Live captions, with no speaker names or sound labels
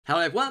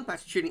Hello everyone, back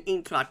to tuning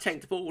into our 10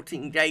 to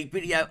 14 day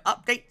video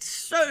update.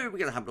 So we're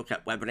going to have a look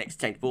at weather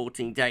next 10 to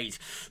 14 days.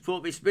 For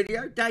this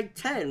video, day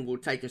 10 will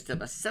take us to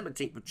the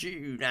 17th of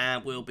June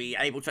and we'll be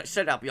able to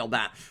extend out beyond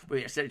that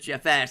with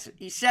GFS and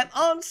ECM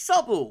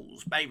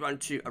ensembles. May run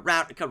to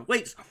around a couple of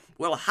weeks.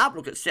 We'll have a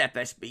look at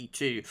CFS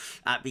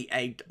V2 at the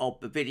end of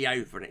the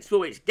video for the next 4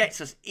 weeks. Gets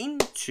us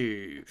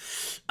into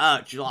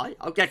July.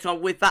 I'll get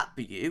on with that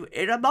for you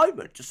in a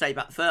moment. To say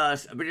that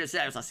first, a video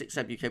sales our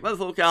 6-7 UK weather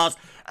forecast,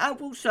 and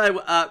also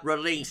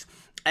release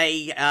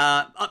a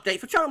update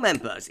for channel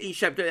members. Each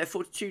show doing a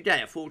 42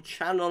 day, a full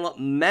channel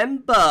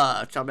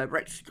member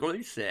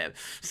exclusive.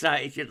 So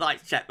if you'd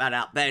like to check that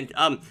out, then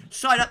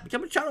sign up,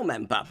 become a channel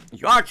member.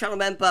 If you are a channel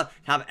member,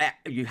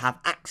 you have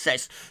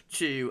access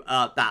to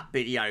that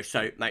video.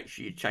 So make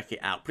sure you check it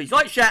out. Please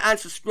like, share, and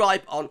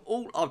subscribe on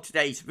all of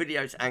today's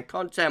videos and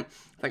content.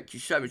 Thank you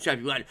so much,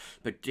 everyone,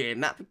 for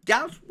doing that. For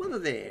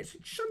GavsWeatherVids,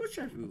 thank you so much,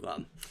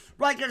 everyone.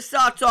 Right, going to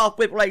start off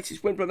with the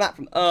latest wind map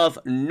from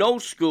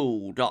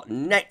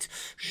earthnullschool.net,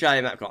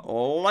 showing that we've got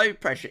low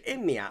pressure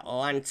in the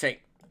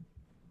Atlantic.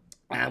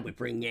 And we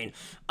bring in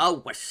a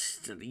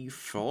westerly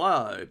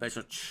flow. There's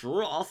a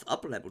trough,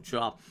 upper level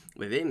trough,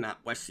 within that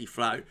westerly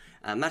flow.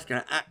 And that's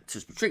going to act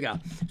as the trigger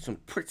some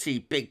pretty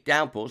big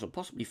downpours and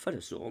possibly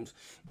thunderstorms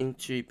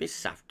into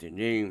this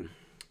afternoon.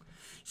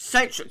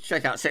 Central,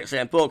 check out 6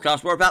 AM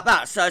forecast, more about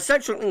that. So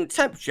central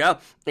temperature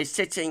is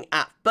sitting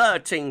at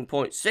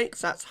 13.6,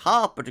 that's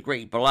half a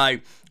degree below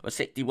a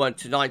 61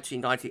 to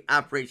 1990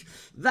 average.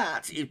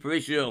 That is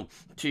provisional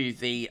to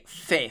the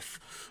 5th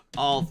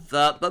of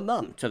the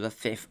month, to the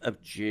 5th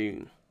of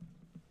June.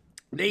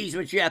 These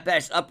are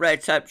GFS upper air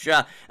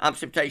temperature and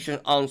precipitation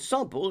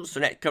ensembles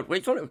the next couple of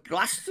weeks. On with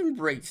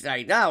Glastonbury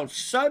today. Now,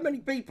 so many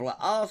people are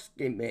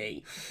asking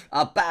me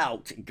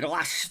about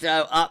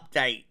Glasgow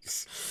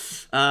updates.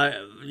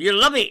 You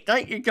love it,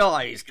 don't you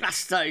guys?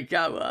 Glasgow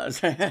goers.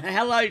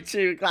 Hello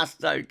to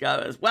Glasgow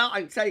goers. Well,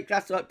 I can tell you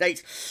Glasgow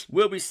updates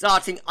will be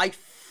starting, I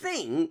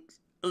think,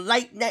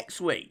 late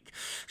next week.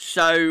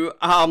 So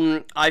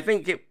I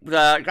think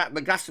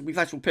the Glastonbury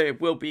Festival period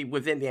will be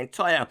within the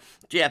entire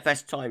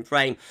GFS time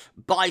frame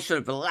by sort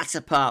of the latter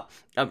part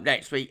of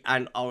next week,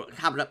 and I'll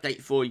have an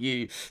update for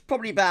you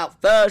probably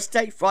about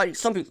Thursday, Friday,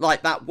 something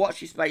like that.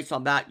 Watch your space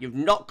on that. You've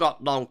not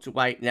got long to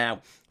wait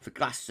now for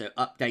Glasgow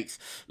updates,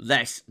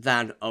 less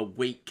than a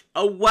week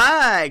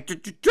away.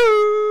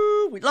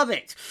 We love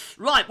it.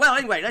 Right, well,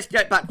 anyway, let's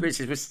get back to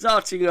business. We're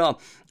starting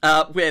off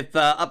with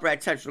upper air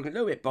temperature looking a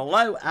little bit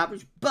below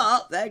average,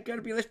 but they're going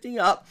to be lifting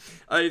up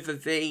over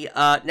the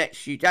next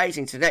few days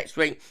into next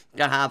week.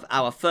 Going to have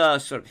our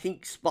first sort of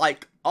heat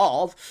spike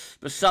of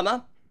the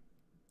summer.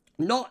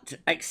 Not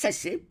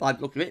excessive by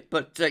the look of it,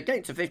 but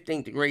getting to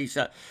 15 degrees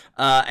at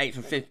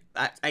 850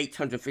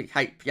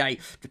 HPA,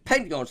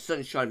 depending on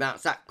sunshine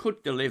amounts, that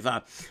could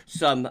deliver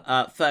some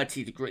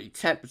 30-degree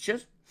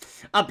temperatures.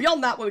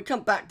 Beyond that, when we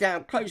come back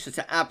down closer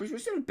to average, we're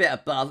still a bit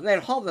above, and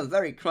then hover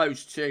very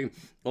close to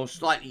or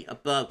slightly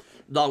above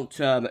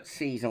long-term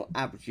seasonal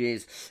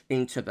averages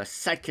into the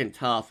second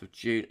half of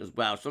June as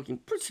well. It's looking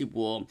pretty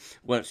warm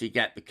once we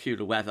get the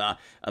cooler weather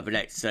of the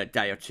next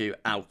day or two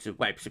out of the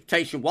way.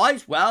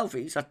 Precipitation-wise, well,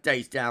 these are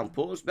days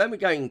downpours. Then we're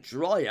going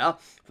drier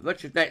for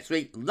much of next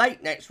week.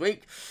 Late next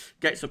week,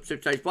 get some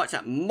precipitation bites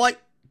that might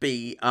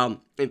be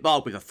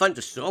involved with a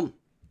thunderstorm,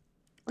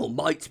 or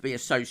might be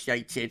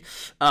associated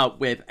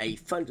with a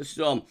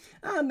thunderstorm.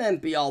 And then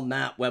beyond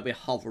that, where we're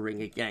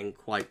hovering again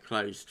quite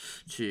close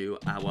to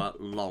our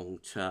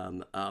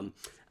long-term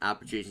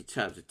averages in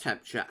terms of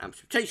temperature and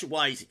precipitation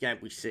wise. Again,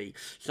 we see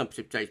some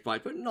precipitation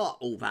wise, but not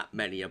all that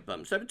many of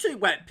them. So the two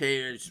wet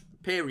periods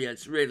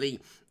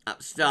really at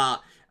the start,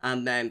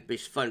 and then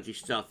this fungy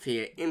stuff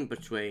here in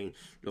between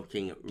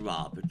looking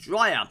rather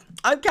drier.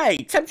 Okay,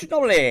 temperature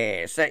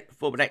anomalies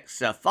for the next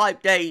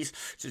 5 days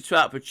to the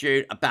 12th of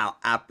June, about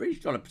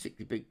average, not a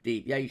particularly big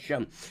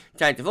deviation.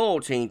 10 to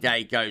 14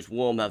 day goes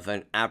warmer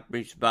than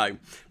average though.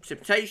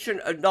 Precipitation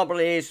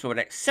anomalies for the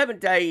next 7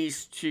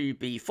 days to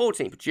the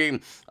 14th of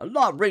June, a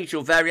lot of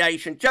regional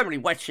variation, generally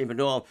wet in the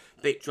north,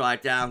 a bit drier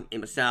down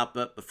in the south,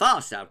 but the far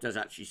south does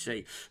actually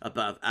see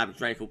above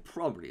average rainfall,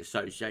 probably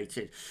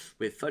associated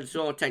with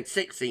thunderstorm. 10 to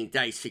 16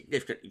 days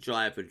significantly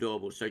drier than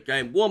normal, so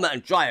going warmer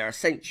and drier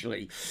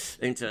essentially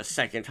into the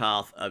second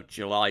half of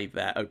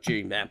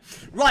June there.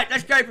 Right,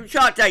 let's go from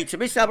chart data.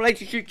 This is our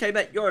latest UK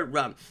Met Euro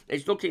run.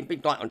 It's looking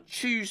big night on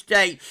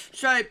Tuesday,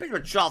 so a bit of a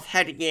trough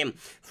heading in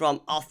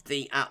from off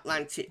the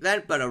Atlantic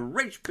then, but a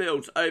ridge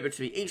builds over to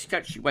the east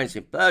country Wednesday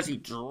and Thursday,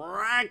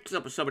 drags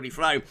up a southerly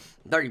flow,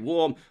 very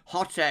warm,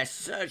 hot air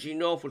surging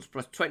northwards,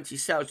 plus 20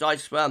 Celsius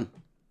ice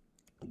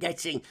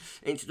getting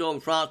into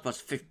northern France,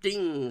 plus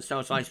 15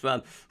 Celsius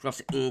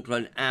across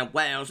England and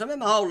Wales. And then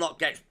the whole lot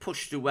gets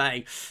pushed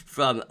away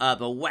from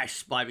the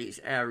west by these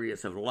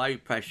areas of low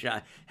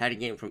pressure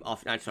heading in from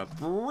off and so a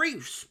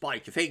brief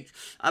spike of heat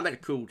and then a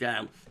cool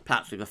down,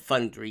 perhaps with a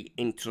thundery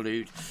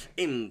interlude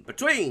in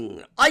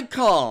between.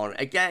 Icon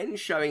again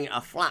showing a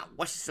flat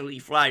westerly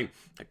flow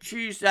for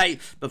Tuesday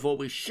before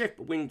we shift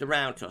the wind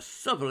around to a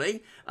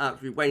southerly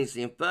through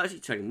Wednesday and Thursday,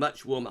 turning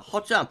much warmer,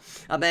 hotter,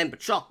 and then the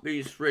trough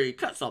moves through,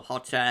 cuts off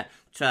hot air,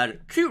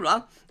 turn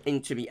cooler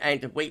into the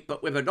end of week,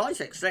 but with a nice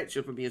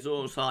extension from the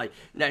Azores high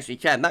next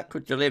weekend. That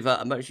could deliver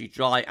a mostly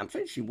dry and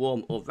potentially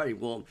warm or very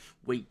warm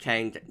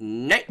weekend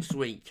next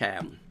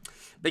weekend.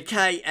 The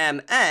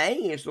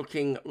KMA is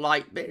looking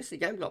like this.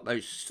 Again, we've got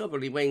those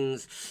southerly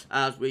winds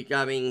as we're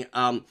going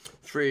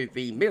through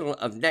the middle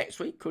of next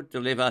week. Could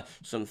deliver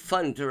some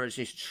thunder as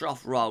this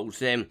trough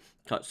rolls in.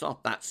 Cuts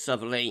off that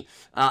southerly.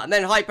 And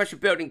then high pressure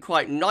building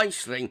quite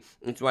nicely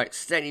into our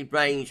extended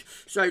range.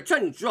 So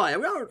turning drier.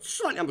 We are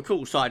slightly on the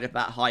cool side of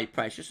that high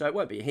pressure, so it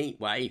won't be a heat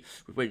wave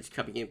with winds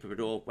coming in from the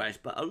northwest,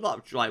 but a lot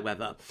of dry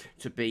weather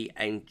to be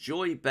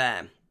enjoyed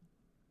there.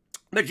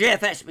 The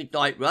GFS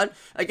midnight run,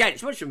 again,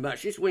 it's much of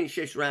much. This wind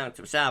shifts around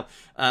to the south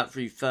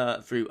through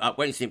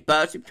Wednesday and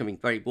Thursday, becoming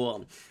very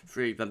warm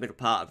through the middle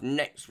part of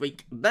next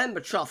week. Then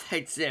the trough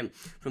heads in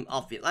from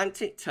off the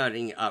Atlantic,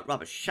 turning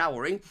rather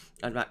showery,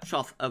 and that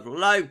trough of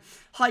low.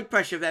 High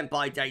pressure then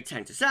by day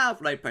 10 to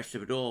south, low pressure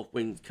to the north,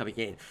 winds coming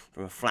in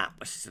from a flat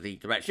westerly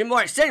direction.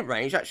 More extended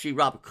range, actually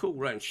rather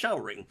cooler and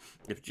showering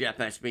with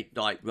GFS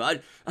midnight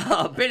run.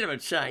 A bit of a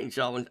change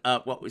on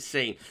what we're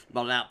seeing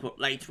model output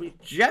later. We're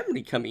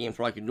generally coming in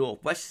for like a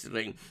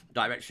northwesterly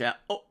direction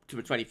up to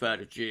the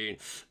 23rd of June.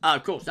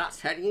 Of course, that's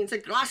heading into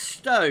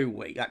Glasgow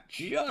week. That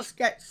just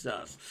gets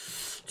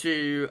us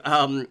to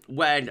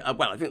when,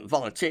 well, I think the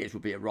volunteers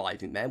will be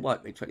arriving then,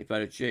 won't they,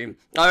 23rd of June.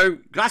 Oh,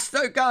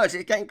 Glasgow goes,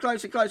 it's getting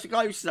closer, closer,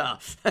 closer.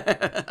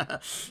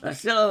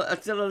 still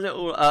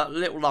a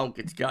little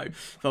longer to go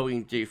before we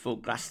can do full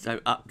Glasgow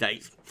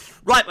updates.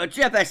 Right, well,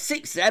 GFS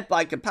 6 there,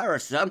 by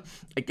comparison,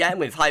 again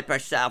with high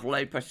pressure south,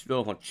 low pressure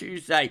north on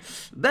Tuesday,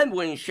 then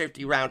winds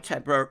shifting around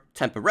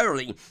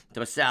temporarily to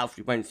the south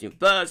through Wednesday and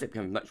Thursday,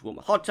 becoming much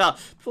warmer, hotter,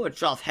 before the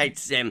trough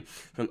heads in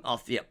from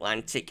off the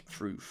Atlantic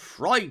through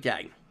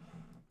Friday.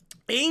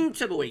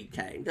 Into the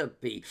weekend of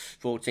the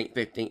 14th,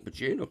 15th of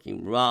June,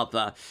 looking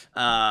rather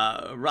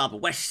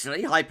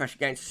westerly. High pressure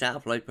going to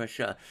south, low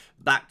pressure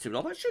back to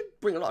north. That should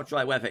bring a lot of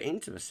dry weather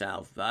into the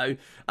south, though.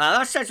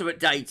 That's set up at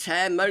day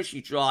 10, mostly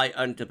dry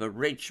under the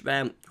ridge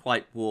then,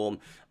 quite warm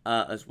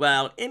as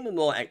well. In the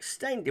more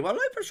extended, well, low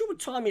pressure all the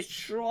time is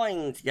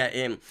trying to get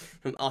in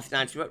from off the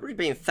Atlantic, but really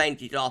being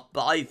fended off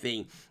by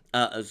the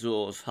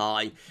Azores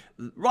high.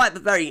 Right at the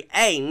very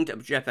end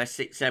of GFS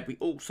 6 said we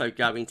also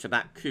go into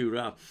that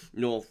cooler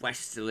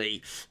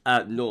northwesterly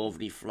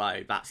northerly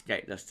flow. That's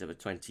getting us to the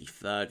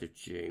 23rd of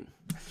June.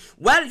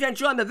 Well, if you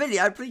enjoyed my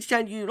video, please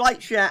can you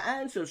like, share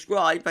and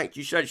subscribe. Thank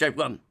you so much,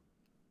 everyone,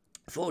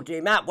 for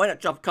doing that. Why not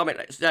drop a comment,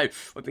 let us know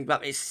what you think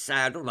about this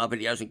and all of our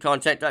videos and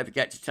content. Don't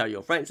forget to tell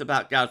your friends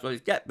about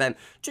GavsWeatherVids. Get them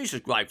to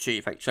subscribe to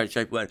you. Thank you so much,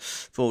 everyone,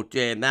 for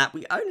doing that.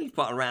 We only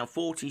put around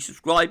 40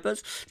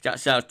 subscribers.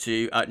 That's out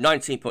to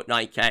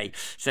 19.9k,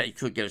 so you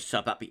could give us a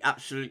sub. That'd be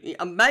absolutely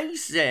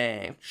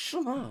amazing.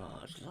 So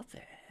much. Love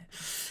it.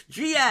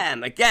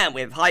 GM, again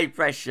with high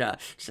pressure,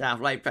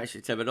 south low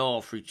pressure to the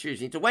north through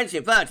Tuesday into Wednesday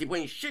and Thursday,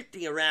 winds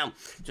shifting around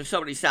to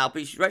southerly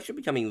southeast direction,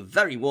 becoming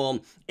very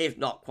warm, if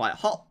not quite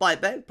hot by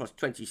then, plus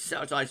 20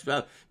 Celsius,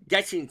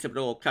 getting to the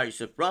north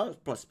coast of France,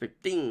 plus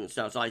 15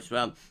 Celsius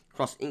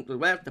across England,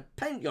 Wales,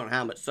 depending on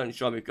how much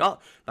sunshine we've got.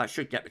 That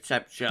should get the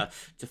temperature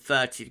to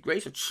 30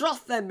 degrees. A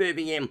trough then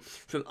moving in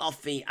from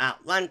off the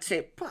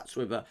Atlantic, perhaps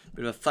with a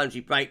bit of a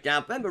thundery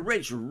breakdown. Then the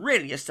ridge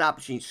really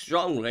establishing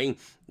strongly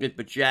with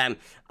the gem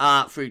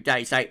through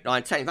days 8,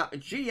 9, 10. In fact, the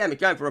GM is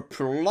going for a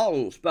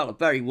prolonged spell of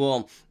very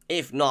warm,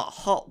 if not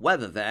hot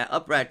weather there.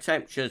 Upper air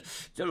temperatures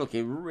still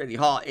looking really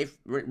hot,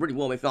 really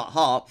warm, if not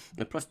hot,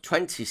 and plus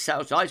 20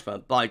 Celsius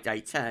by day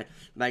 10,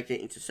 making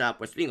it into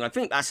southwest England. I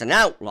think that's an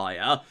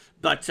outlier,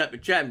 but the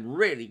gem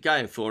really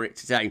going for it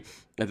today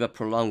with a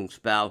prolonged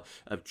spell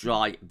of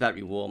dry,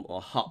 very warm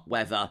or hot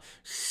weather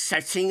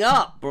setting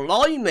up.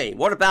 Blimey,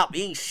 what about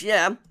the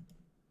ECM?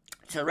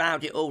 To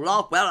round it all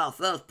off, well, our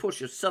first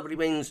push of southerly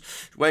winds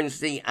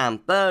Wednesday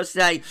and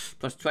Thursday,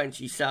 plus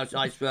 20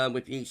 Celsius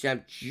with the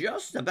ECM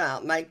just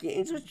about making it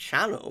into the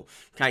channel,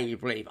 can you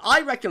believe?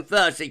 I reckon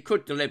Thursday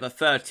could deliver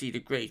 30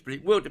 degrees, but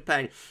it will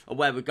depend on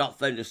where we've got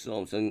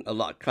thunderstorms and a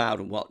lot of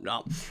cloud and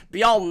whatnot.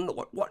 Beyond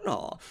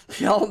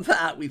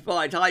that, we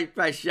find high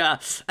pressure,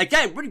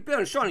 again, really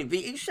building strongly.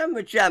 The ECM and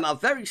the gem are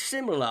very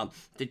similar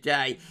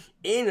today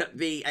in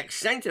the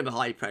extent of the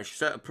high pressure,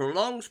 so a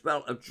prolonged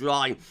spell of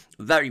dry,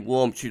 very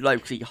warm to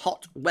locally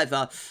hot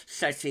weather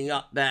setting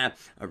up there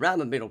around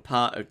the middle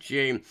part of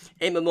June.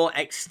 In the more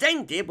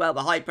extended, well,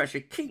 the high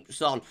pressure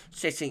keeps on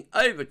sitting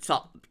over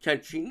top of the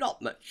country,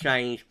 not much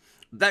change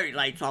very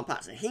late on,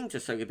 perhaps a hint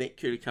of something a bit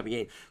cooler coming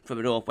in from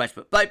the northwest,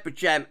 but both the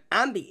GEM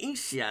and the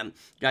ECM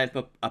going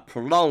for a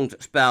prolonged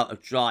spell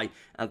of dry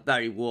and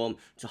very warm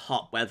to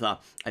hot weather,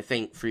 I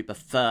think, through the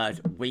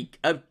 3rd week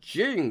of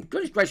June.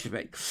 Goodness gracious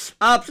me.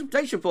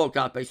 Precipitation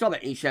forecast based on the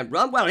ECM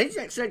run. Well, it's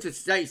excellent to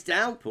today's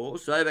downpour,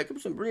 so there could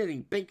be some really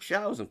big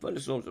showers and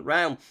thunderstorms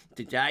around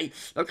today.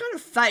 They'll kind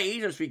of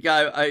fade as we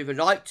go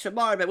overnight.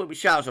 Tomorrow there will be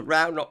showers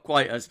around, not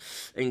quite as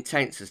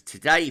intense as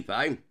today,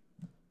 though.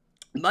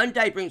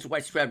 Monday brings the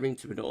west weather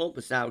into the north.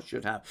 The south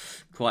should have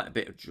quite a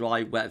bit of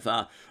dry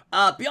weather.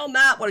 Beyond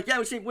that, well, again,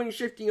 we see wind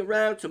shifting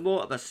around to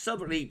more of a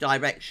southerly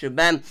direction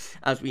then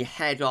as we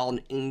head on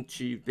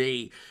into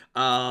the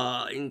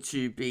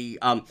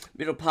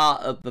middle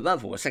part of the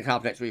month, or the second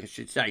half of next week, I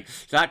should say.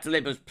 So that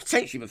delivers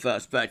potentially the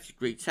first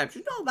 30-degree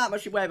temperature. Not that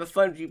much in way of a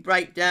thundery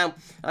breakdown,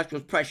 that's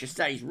because pressure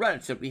stays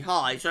relatively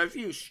high. So a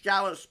few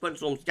showers,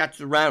 thunderstorms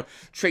scattered around,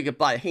 triggered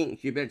by heat and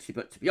humidity.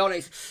 But to be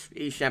honest,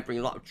 the East bring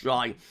a lot of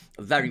dry,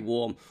 very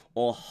warm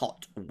or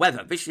hot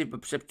weather. This is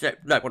the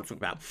no, what I'm talking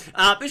about.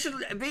 These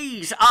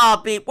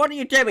are the. What are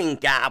you doing,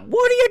 Gab?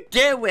 What are you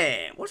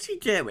doing? What's he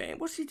doing?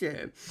 What's he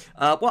doing?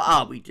 What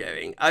are we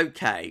doing?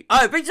 Okay.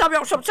 Oh, these are the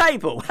Oxford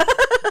table.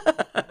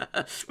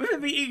 We're going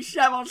to be each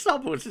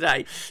ensemble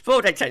today.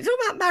 4-day 10. It's all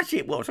about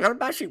magic water. I've got a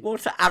magic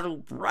water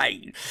adult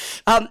brain.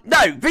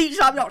 No, these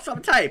are the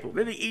Oxford table.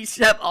 We're the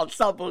ECM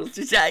ensembles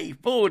today.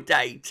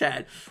 4-day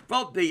 10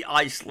 from the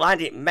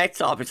Icelandic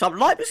Metal. I'm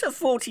like this at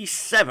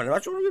 47. I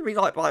just want to be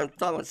like by the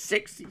time I'm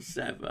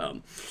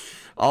 67.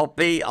 I'll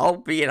be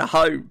in a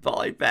home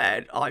by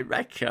then, I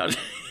reckon.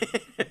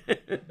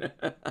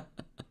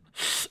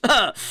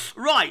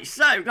 Right,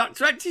 so we've got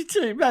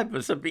 22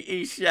 members of the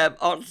ECM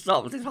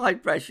ensembles in high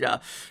pressure,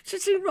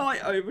 sitting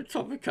right over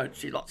top of the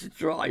country, lots of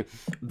dry,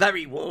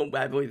 very warm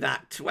weather with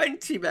that.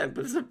 20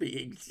 members of the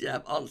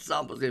ECM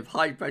ensembles with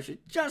high pressure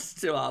just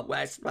to our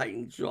west,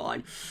 making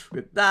dry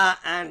with that,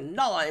 and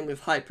 9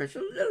 with high pressure,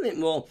 a little bit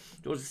more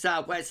towards the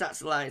southwest.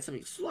 That's allowing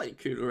something slightly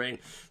cooler in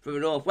from the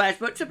northwest,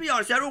 but to be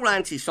honest, they're all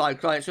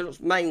anti-cyclone, so it's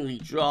mainly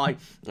dry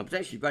and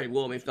potentially very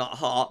warm, if not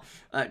hot,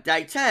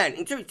 day 10.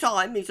 In 2 weeks'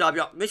 time, these are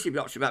the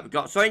option that we've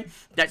got, sorry,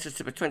 that's us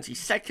to the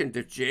 22nd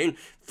of June.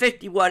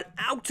 51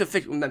 out of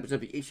 51 members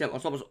of the ECM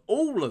ensembles,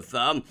 all of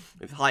them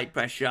with high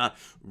pressure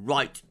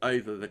right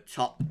over the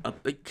top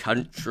of the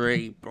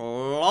country.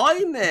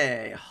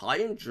 Blimey, high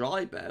and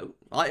dry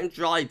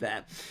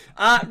there.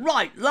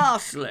 Right,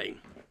 lastly,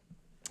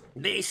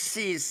 this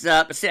is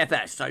the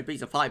CFS, so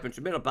piece of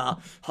 500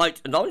 millibar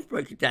height and knowledge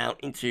broken down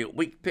into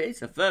week periods.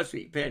 The first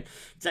week period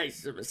takes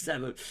us from the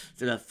 7th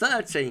to the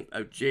 13th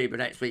of June, but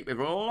next week with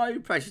low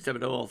pressure to the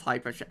north, high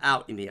pressure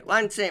out in the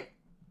Atlantic,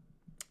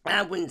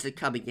 and winds are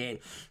coming in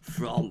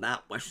from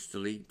that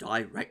westerly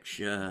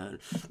direction.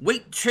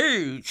 Week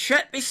 2,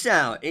 check this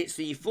out, it's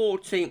the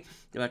 14th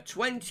to the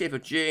 20th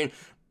of June.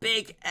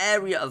 Big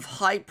area of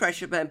high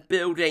pressure then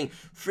building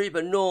through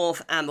the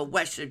north and the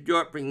west of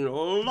Europe, bringing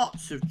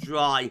lots of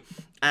dry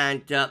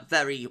and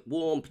very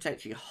warm,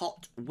 potentially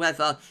hot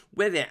weather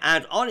with it.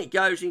 And on it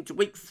goes into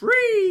week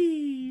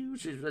 3,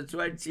 which is the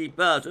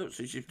 21st,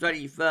 which is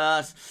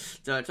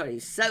 21st to the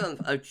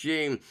 27th of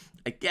June.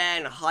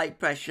 Again, high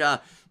pressure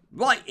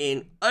right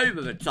in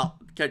over the top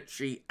of the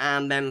country,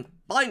 and then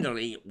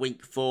finally,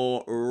 week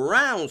 4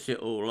 rounds it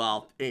all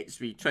off. It's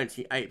the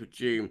 28th of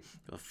June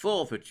to the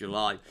 4th of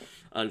July,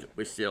 and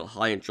we're still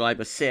high and dry.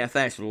 But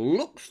CFS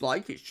looks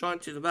like it's trying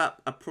to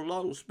develop a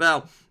prolonged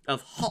spell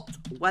of hot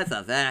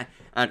weather there,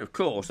 and of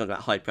course, under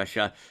that high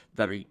pressure,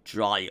 very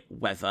dry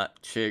weather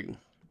too.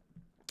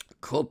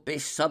 Could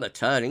this summer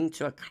turn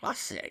into a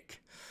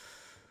classic?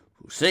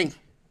 We'll see.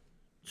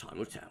 Time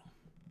will tell.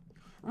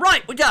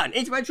 Right, we're done.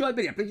 If you enjoyed the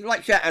video, please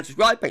like, share, and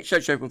subscribe. Make sure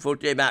to open for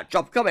the amount.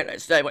 Drop a comment.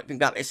 Let's say what you think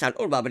about this and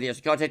all of our videos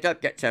and content. Don't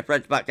forget to tell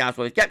friends about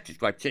GavsWeatherVids. Get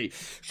subscribe to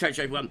show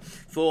everyone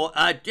for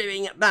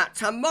doing that.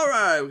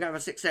 Tomorrow, we're going to have a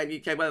 6 AM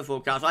UK weather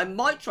forecast. I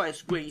might try and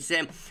squeeze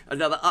in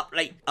another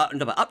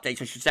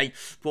update, I should say,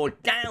 for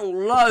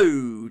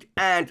download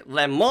and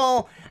Le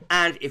Mans.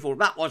 And if all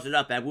that wasn't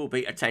up, there will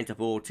be a 10 to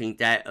 14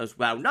 there as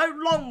well. No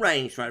long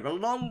range, right?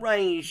 But long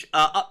range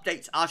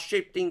updates are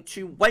shifting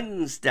to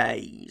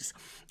Wednesdays.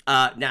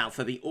 Now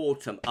for the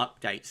autumn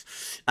updates.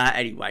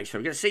 Anyway, so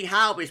we're going to see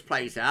how this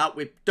plays out.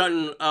 We've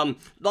done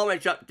long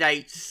range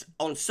updates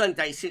on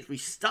Sunday since we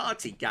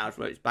started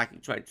GavsWeatherVids back in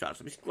 2012.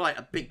 So it's quite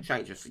a big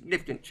change, a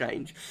significant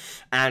change.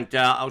 And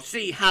I'll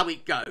see how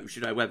it goes,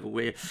 you know, whether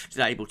we're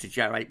able to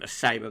generate the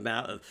same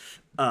amount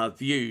of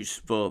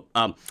views for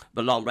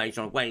the long range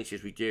on a Wednesday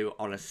as we do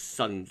on a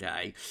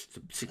Sunday. It's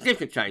a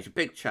significant change, a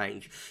big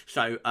change.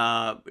 So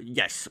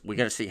yes, we're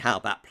going to see how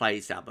that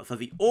plays out. But for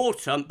the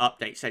autumn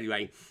updates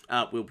anyway,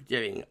 we'll be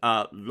doing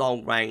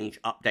long range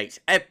updates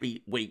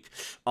every week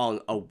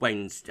on a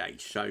Wednesday.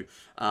 So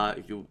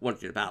if you're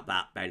wondering about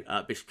that, then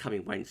this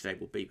coming Wednesday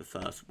will be the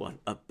first one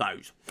of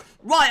those.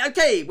 Right,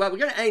 okay, well, we're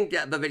going to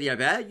end the video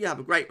there. You have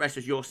a great rest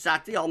of your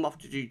Saturday. I'm off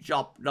to do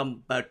job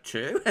number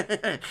 2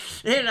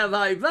 in a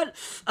moment.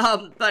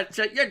 But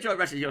you enjoy the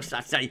rest of your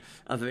Saturday.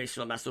 And for this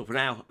one, that's all for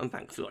now, and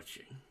thanks for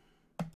watching.